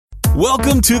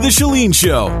Welcome to The Chalene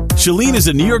Show. Chalene is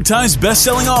a New York Times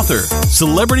bestselling author,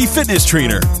 celebrity fitness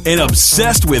trainer, and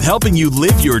obsessed with helping you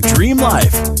live your dream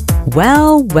life.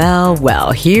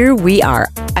 Well, here we are.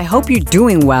 I hope you're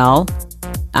doing well.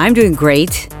 I'm doing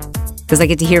great because I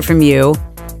get to hear from you.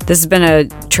 This has been a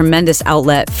tremendous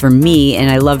outlet for me, and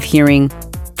I love hearing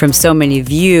from so many of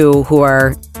you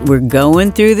we're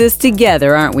going through this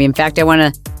together, aren't we? In fact, I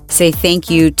want to say thank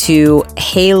you to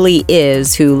Haley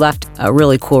who left a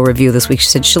really cool review this week. She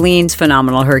said, Chalene's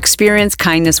phenomenal. Her experience,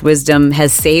 kindness, wisdom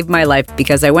has saved my life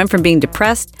because I went from being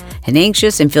depressed and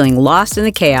anxious and feeling lost in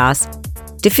the chaos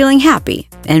to feeling happy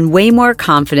and way more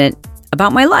confident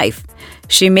about my life.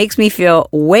 She makes me feel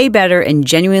way better and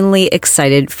genuinely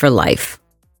excited for life.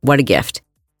 What a gift.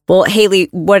 Well, Haley,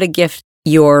 what a gift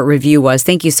your review was.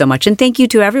 Thank you so much. And thank you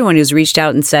to everyone who's reached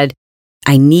out and said,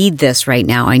 I need this right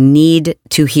now. I need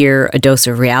to hear a dose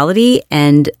of reality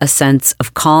and a sense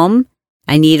of calm.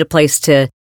 I need a place to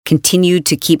continue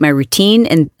to keep my routine.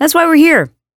 And that's why we're here.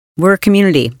 We're a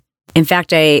community. In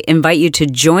fact, I invite you to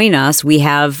join us. We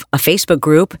have a Facebook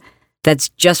group that's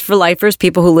just for lifers,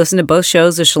 people who listen to both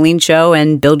shows, The Chalene Show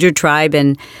and Build Your Tribe.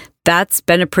 And that's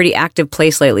been a pretty active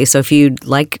place lately. So if you'd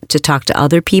like to talk to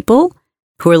other people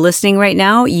who are listening right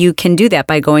now, you can do that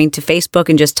by going to Facebook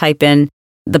and just type in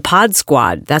the Pod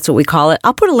Squad. That's what we call it.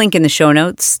 I'll put a link in the show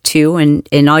notes too.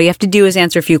 And all you have to do is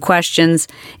answer a few questions,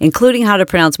 including how to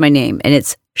pronounce my name. And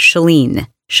it's Chalene.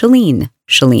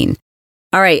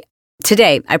 All right.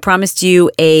 Today, I promised you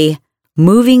a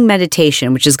moving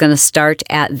meditation, which is going to start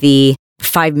at the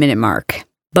 5-minute mark.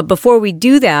 But before we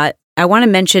do that, I want to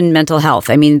mention mental health.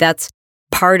 I mean, that's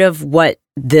part of what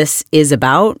this is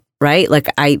about, right?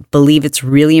 Like, I believe it's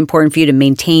really important for you to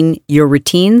maintain your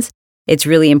routines. It's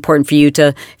really important for you to,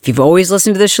 if you've always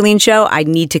listened to The Chalene Show, I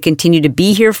need to continue to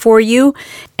be here for you.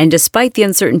 And despite the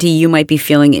uncertainty you might be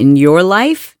feeling in your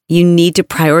life, you need to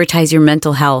prioritize your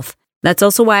mental health. That's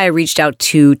also why I reached out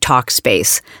to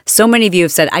Talkspace. So many of you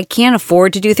have said, I can't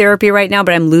afford to do therapy right now,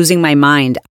 but I'm losing my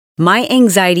mind. My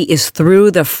anxiety is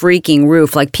through the freaking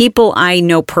roof. Like, people I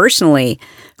know personally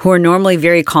who are normally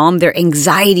very calm, their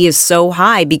anxiety is so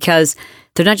high because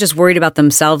they're not just worried about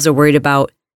themselves, they're worried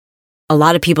about a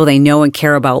lot of people they know and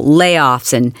care about,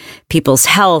 layoffs and people's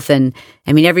health. And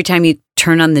I mean, every time you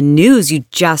turn on the news, you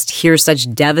just hear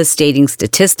such devastating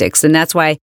statistics. And that's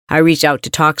why I reached out to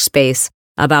Talkspace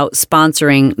about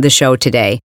sponsoring the show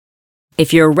today.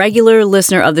 If you're a regular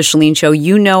listener of The Chalene Show,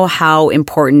 you know how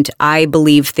important I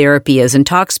believe therapy is. And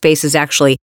Talkspace is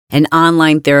actually an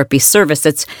online therapy service.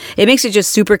 It makes it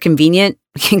just super convenient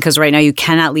because right now you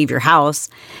cannot leave your house,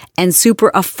 and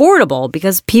super affordable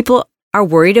because people are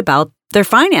worried about their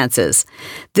finances.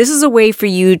 This is a way for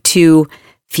you to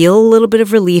feel a little bit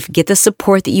of relief, get the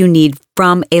support that you need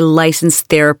from a licensed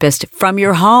therapist from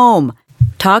your home.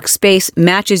 Talkspace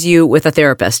matches you with a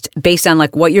therapist based on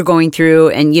like what you're going through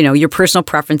and, you know, your personal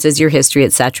preferences, your history,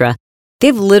 etc. They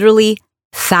have literally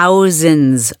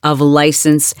thousands of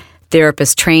licensed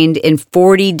therapists trained in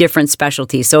 40 different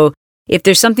specialties. So if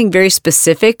there's something very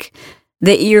specific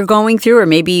that you're going through, or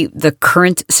maybe the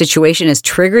current situation has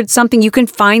triggered something, you can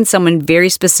find someone very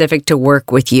specific to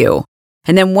work with you.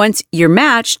 And then once you're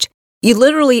matched, you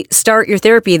literally start your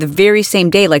therapy the very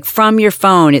same day, like from your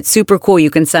phone. It's super cool.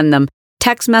 You can send them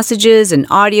text messages and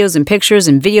audios and pictures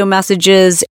and video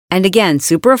messages. And again,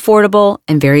 super affordable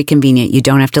and very convenient. You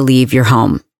don't have to leave your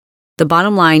home. The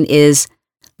bottom line is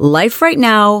life right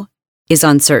now is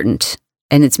uncertain,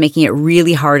 and it's making it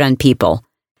really hard on people.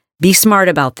 Be smart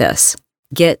about this.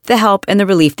 Get the help and the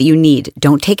relief that you need.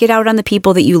 Don't take it out on the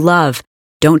people that you love.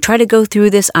 Don't try to go through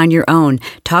this on your own.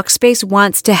 Talkspace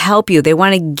wants to help you. They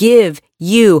want to give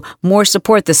you more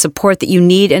support, the support that you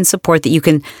need and support that you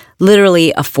can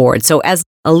literally afford. So as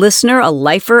a listener, a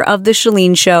lifer of The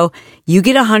Chalene Show, you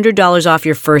get $100 off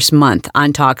your first month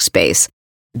on Talkspace.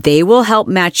 They will help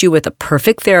match you with a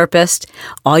perfect therapist.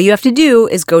 All you have to do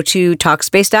is go to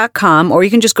Talkspace.com, or you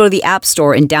can just go to the App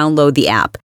Store and download the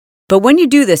app. But when you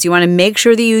do this, you want to make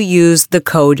sure that you use the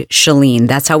code Chalene.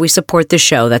 That's how we support the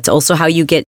show. That's also how you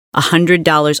get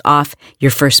 $100 off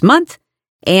your first month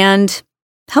and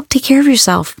help take care of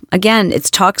yourself. Again, it's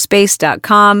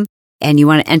Talkspace.com, and you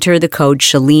want to enter the code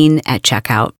Chalene at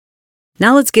checkout.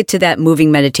 Now let's get to that moving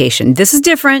meditation. This is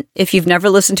different. If you've never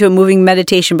listened to a moving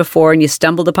meditation before and you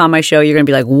stumbled upon my show, you're going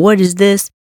to be like, what is this?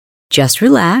 Just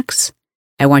relax.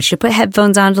 I want you to put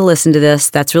headphones on to listen to this.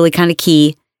 That's really kind of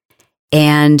key.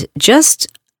 And just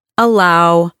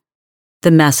allow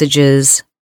the messages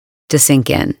to sink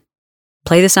in.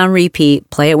 Play this on repeat.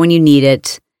 Play it when you need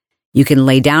it. You can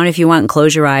lay down if you want and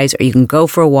close your eyes, or you can go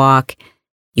for a walk.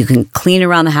 You can clean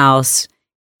around the house.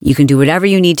 You can do whatever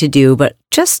you need to do, but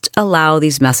just allow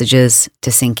these messages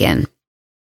to sink in.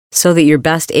 So that you're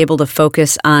best able to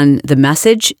focus on the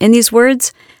message in these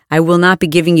words, I will not be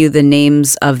giving you the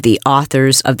names of the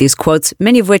authors of these quotes,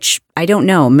 many of which I don't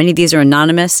know. Many of these are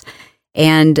anonymous,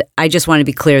 and I just want to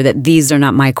be clear that these are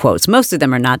not my quotes. Most of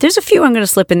them are not. There's a few I'm going to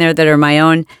slip in there that are my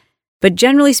own, but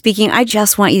generally speaking, I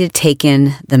just want you to take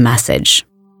in the message.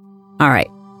 All right,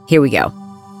 here we go.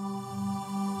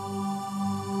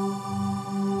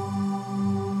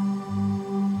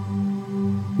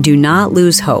 Do not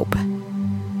lose hope.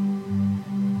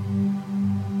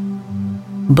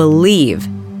 Believe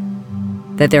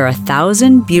that there are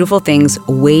 1,000 beautiful things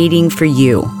waiting for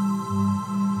you.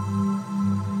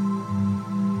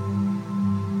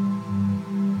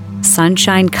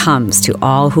 Sunshine comes to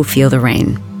all who feel the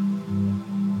rain.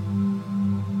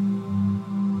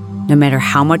 No matter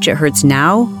how much it hurts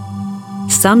now,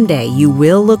 someday you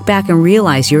will look back and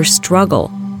realize your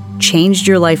struggle changed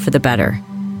your life for the better.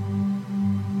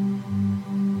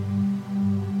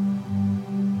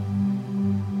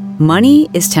 Money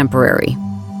is temporary.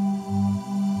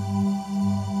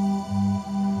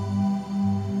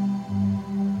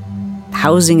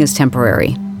 Housing is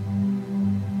temporary.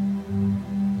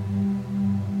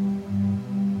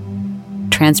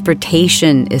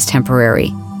 Transportation is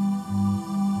temporary.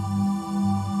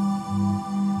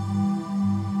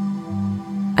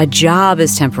 A job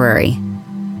is temporary.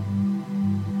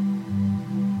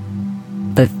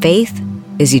 But faith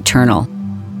is eternal.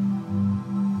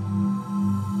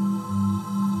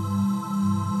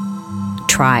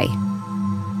 Try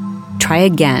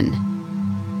again,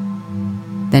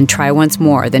 then try once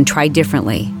more, then try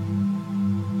differently,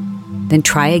 then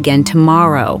try again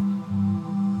tomorrow,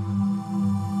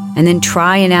 and then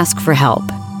try and ask for help.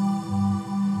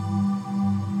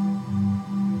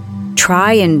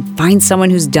 Try and find someone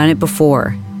who's done it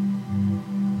before.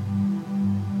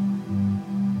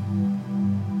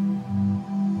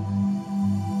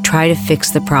 Try to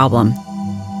fix the problem.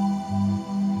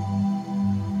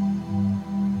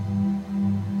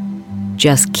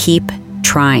 Just keep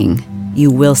trying. You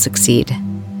will succeed.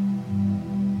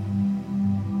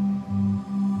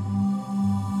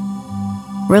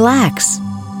 Relax.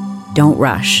 Don't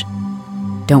rush.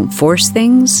 Don't force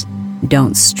things.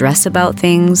 Don't stress about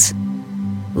things.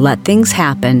 Let things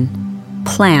happen.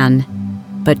 Plan,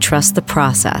 but trust the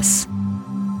process.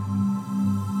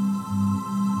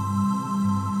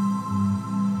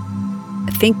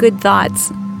 Think good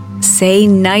thoughts. Say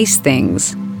nice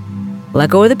things. Let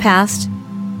go of the past.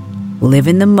 Live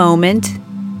in the moment.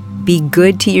 Be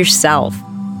good to yourself.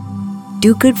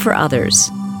 Do good for others.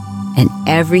 And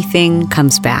everything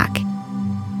comes back.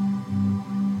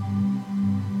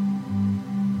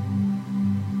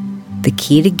 The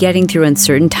key to getting through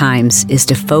uncertain times is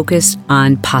to focus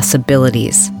on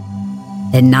possibilities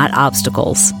and not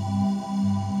obstacles.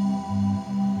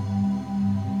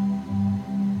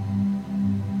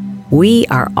 We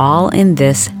are all in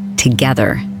this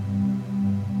together.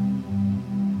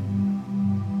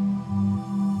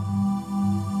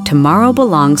 Tomorrow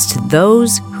belongs to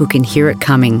those who can hear it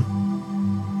coming.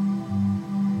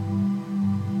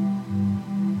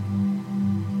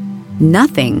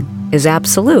 Nothing is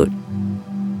absolute.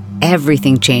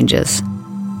 Everything changes.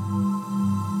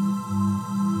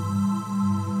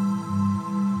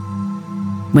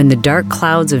 When the dark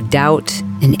clouds of doubt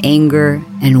and anger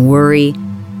and worry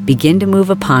begin to move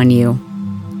upon you,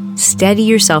 steady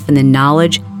yourself in the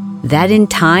knowledge that in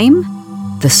time,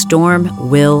 the storm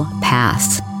will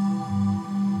pass.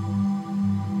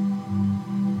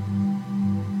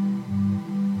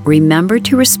 Remember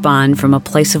to respond from a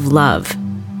place of love.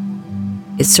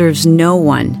 It serves no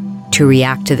one to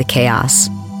react to the chaos.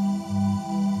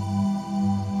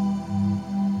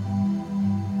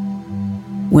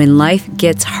 When life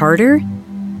gets harder,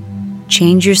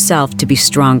 change yourself to be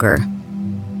stronger.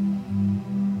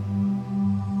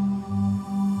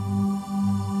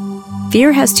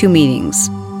 Fear has two meanings: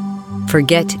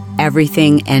 forget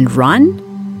everything and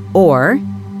run, or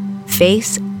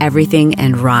face everything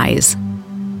and rise.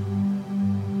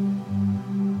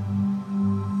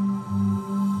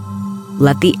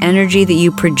 Let the energy that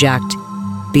you project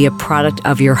be a product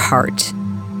of your heart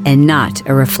and not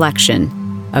a reflection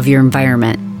of your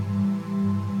environment.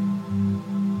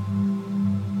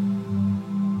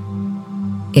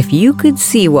 If you could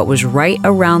see what was right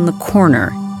around the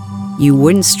corner, you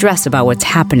wouldn't stress about what's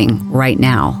happening right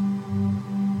now.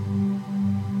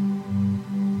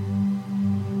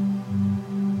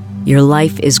 Your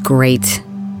life is great.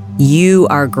 You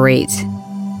are great.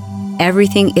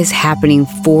 Everything is happening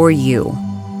for you.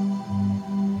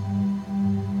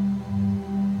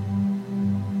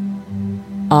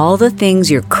 All the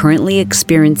things you're currently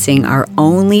experiencing are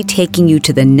only taking you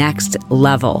to the next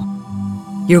level.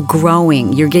 You're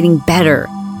growing, you're getting better.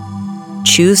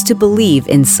 Choose to believe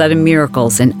in sudden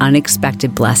miracles and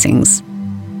unexpected blessings.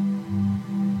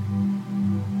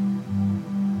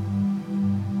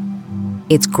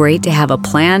 It's great to have a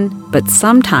plan, but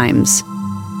sometimes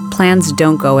plans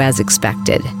don't go as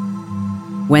expected.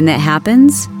 When that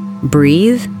happens,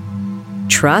 breathe,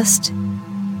 trust,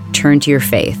 turn to your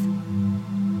faith.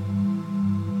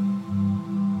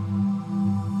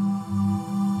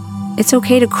 It's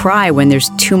okay to cry when there's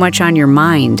too much on your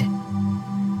mind.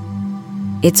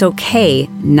 It's okay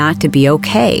not to be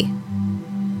okay.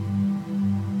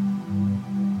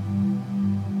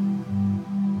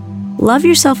 Love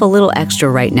yourself a little extra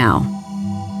right now.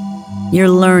 You're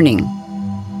learning.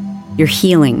 You're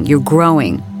healing. You're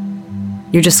growing.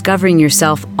 You're discovering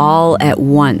yourself all at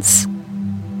once.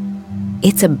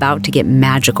 It's about to get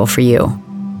magical for you.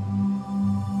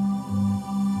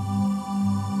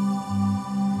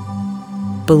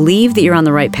 Believe that you're on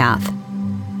the right path,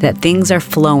 that things are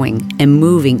flowing and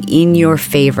moving in your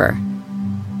favor.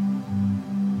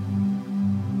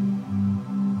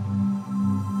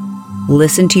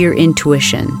 Listen to your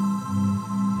intuition.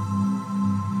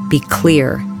 Be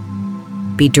clear.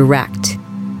 Be direct.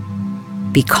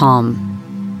 Be calm.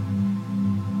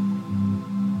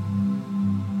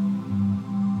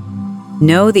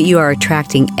 Know that you are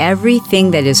attracting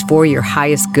everything that is for your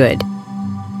highest good.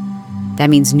 That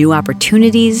means new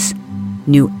opportunities,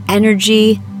 new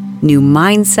energy, new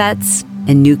mindsets,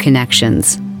 and new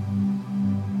connections.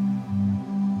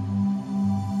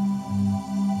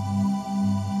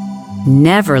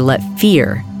 Never let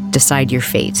fear decide your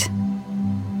fate.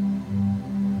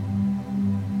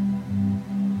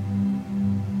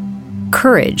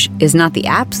 Courage is not the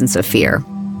absence of fear,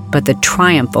 but the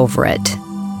triumph over it.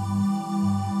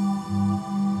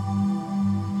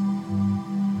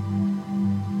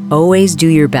 Always do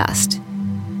your best.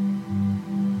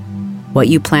 What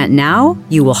you plant now,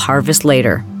 you will harvest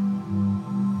later.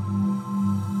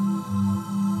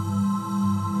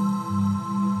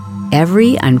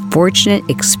 Every unfortunate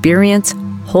experience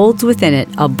holds within it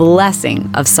a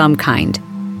blessing of some kind.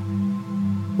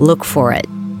 Look for it.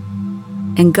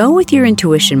 And go with your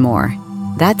intuition more.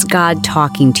 That's God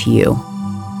talking to you.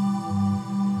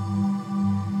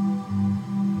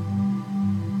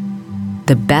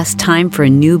 The best time for a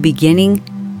new beginning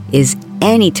is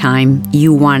any time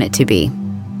you want it to be.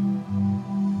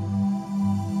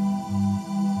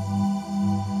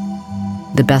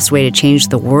 The best way to change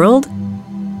the world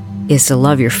is to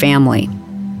love your family.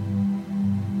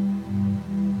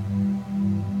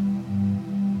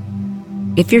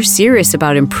 If you're serious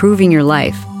about improving your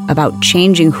life, about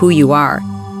changing who you are,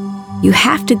 you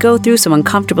have to go through some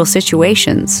uncomfortable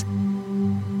situations.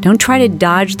 Don't try to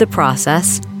dodge the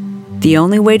process. The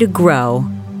only way to grow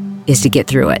is to get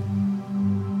through it.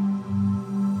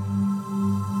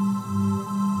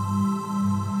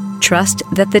 Trust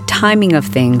that the timing of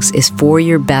things is for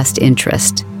your best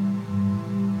interest.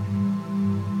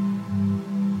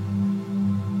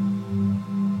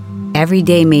 Every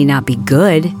day may not be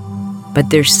good, but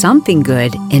there's something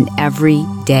good in every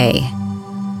day.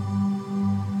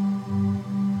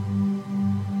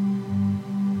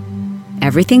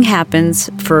 Everything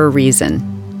happens for a reason.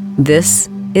 This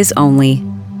is only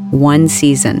one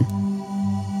season.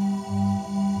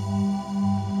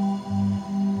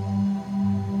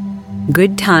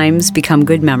 Good times become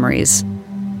good memories,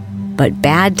 but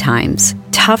bad times,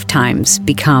 tough times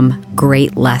become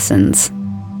great lessons.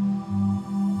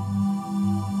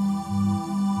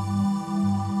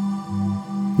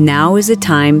 Now is a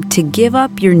time to give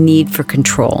up your need for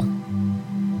control,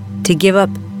 to give up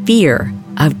fear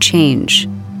of change.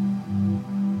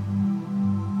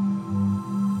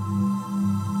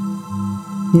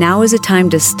 Now is a time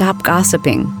to stop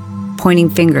gossiping, pointing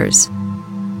fingers.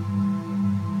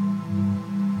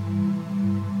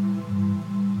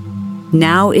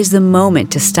 Now is the moment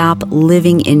to stop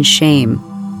living in shame.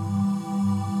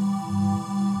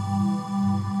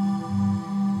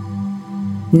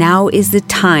 Now is the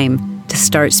time to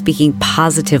start speaking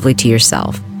positively to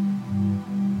yourself.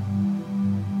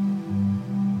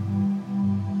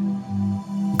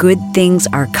 Good things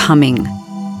are coming.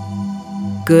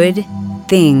 Good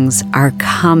things are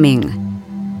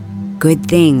coming. Good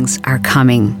things are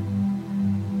coming.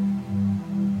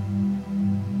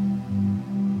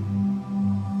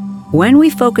 When we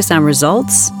focus on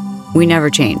results, we never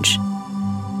change.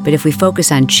 But if we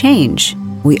focus on change,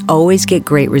 we always get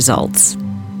great results.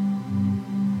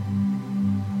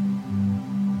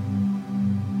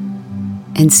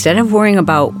 Instead of worrying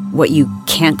about what you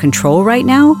can't control right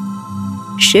now,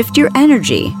 shift your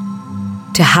energy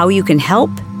to how you can help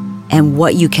and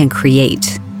what you can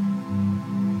create.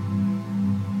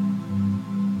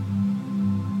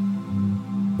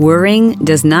 Worrying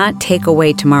does not take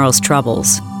away tomorrow's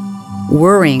troubles.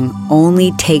 Worrying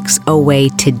only takes away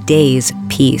today's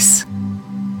peace.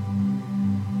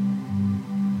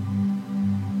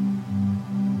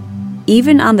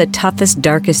 Even on the toughest,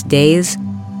 darkest days,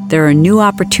 there are new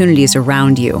opportunities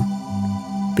around you.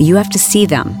 But you have to see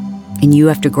them, and you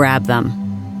have to grab them.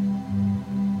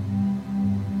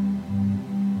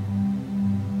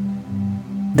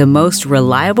 The most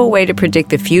reliable way to predict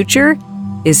the future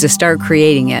is to start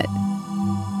creating it.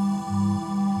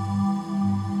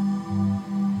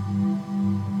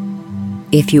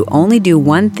 If you only do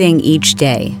one thing each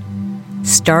day,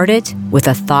 start it with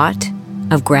a thought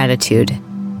of gratitude.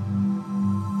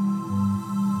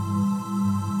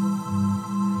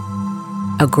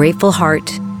 A grateful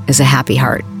heart is a happy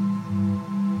heart.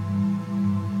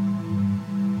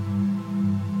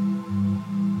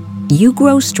 You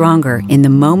grow stronger in the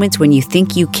moments when you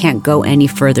think you can't go any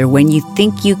further, when you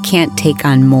think you can't take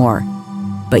on more,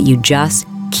 but you just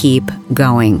keep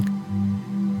going.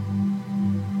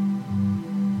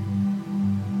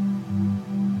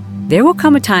 There will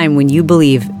come a time when you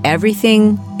believe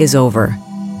everything is over.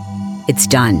 It's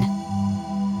done.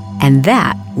 And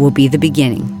that will be the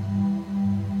beginning.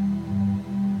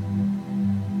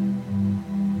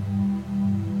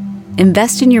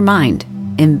 Invest in your mind.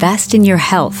 Invest in your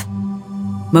health.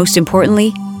 Most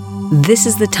importantly, this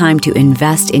is the time to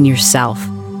invest in yourself.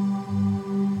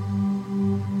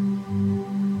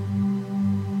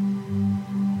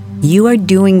 You are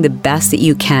doing the best that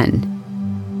you can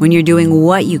when you're doing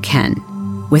what you can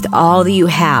with all that you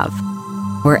have,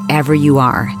 wherever you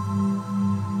are.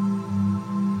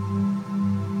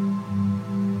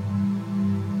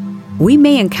 We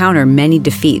may encounter many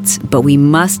defeats, but we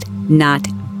must not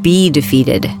be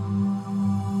defeated.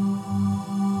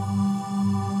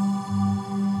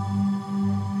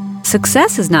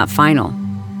 Success is not final.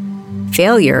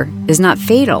 Failure is not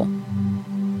fatal.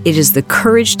 It is the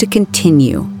courage to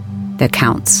continue that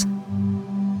counts.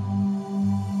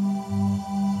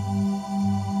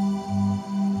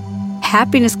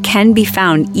 Happiness can be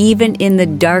found even in the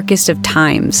darkest of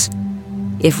times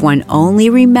if one only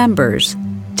remembers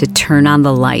to turn on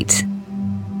the light.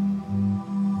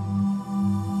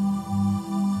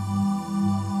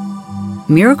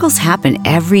 Miracles happen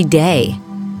every day.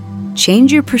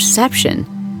 Change your perception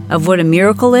of what a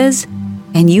miracle is,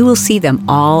 and you will see them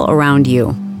all around you.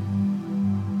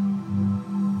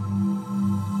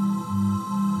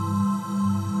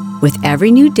 With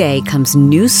every new day comes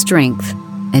new strength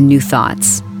and new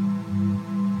thoughts.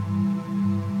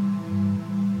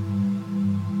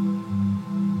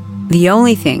 The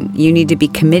only thing you need to be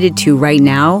committed to right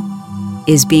now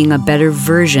is being a better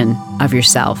version of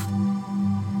yourself.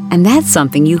 And that's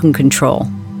something you can control.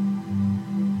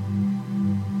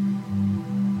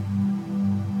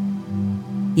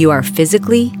 You are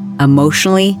physically,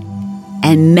 emotionally,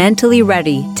 and mentally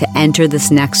ready to enter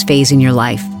this next phase in your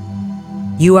life.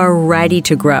 You are ready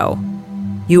to grow.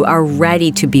 You are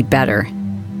ready to be better.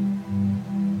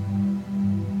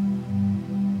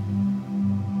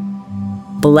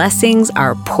 Blessings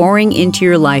are pouring into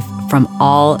your life from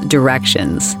all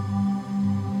directions.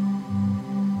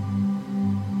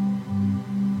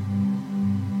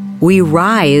 We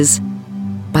rise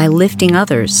by lifting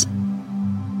others.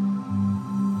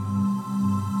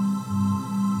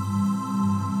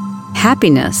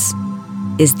 Happiness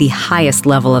is the highest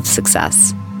level of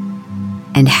success,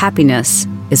 and happiness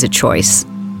is a choice.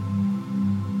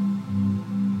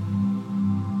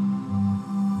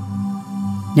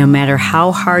 No matter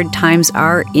how hard times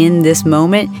are in this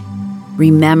moment,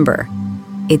 remember,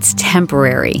 it's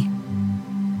temporary.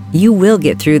 You will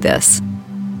get through this.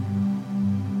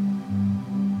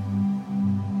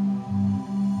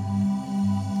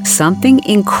 Something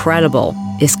incredible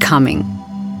is coming.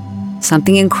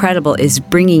 Something incredible is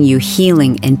bringing you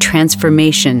healing and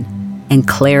transformation and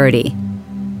clarity.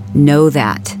 Know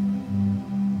that.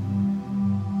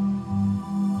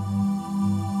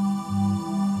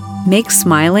 Make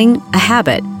smiling a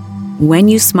habit. When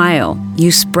you smile,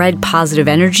 you spread positive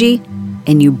energy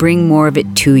and you bring more of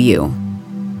it to you.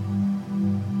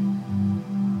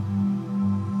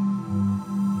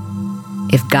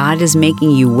 If God is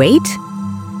making you wait,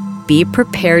 be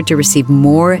prepared to receive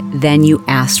more than you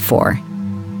asked for.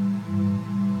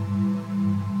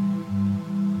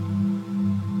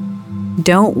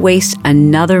 Don't waste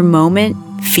another moment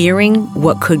fearing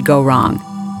what could go wrong.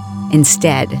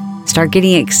 Instead, start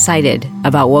getting excited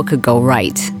about what could go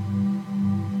right.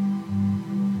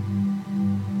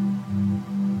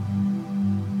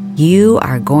 you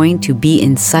are going to be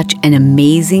in such an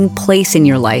amazing place in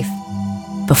your life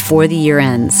before the year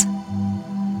ends.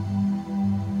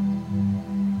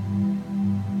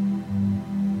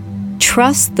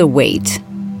 Trust the wait.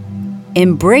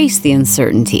 Embrace the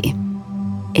uncertainty.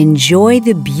 Enjoy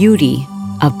the beauty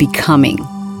of becoming.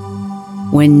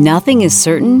 When nothing is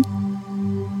certain,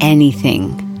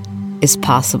 anything is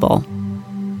possible.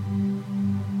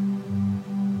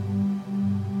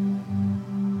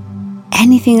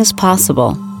 Anything is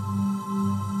possible.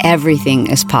 Everything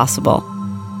is possible.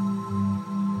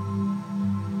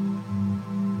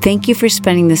 Thank you for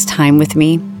spending this time with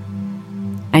me.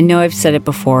 I know I've said it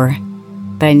before,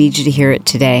 but I need you to hear it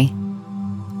today.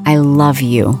 I love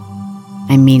you.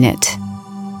 I mean it.